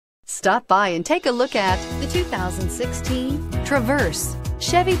Stop by and take a look at the 2016 Traverse.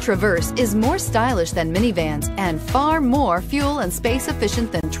 Chevy Traverse is more stylish than minivans and far more fuel and space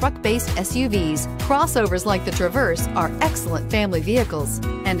efficient than truck-based SUVs. Crossovers like the Traverse are excellent family vehicles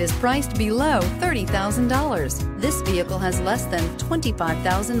and is priced below $30,000. This vehicle has less than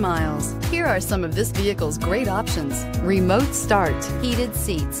 25,000 miles. Here are some of this vehicle's great options: remote start, heated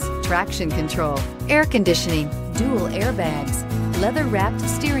seats, traction control, air conditioning, dual airbags, leather-wrapped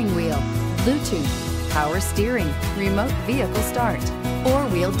steering wheel, Bluetooth, power steering, remote vehicle start,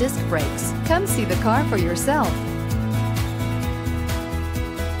 four-wheel disc brakes. Come see the car for yourself.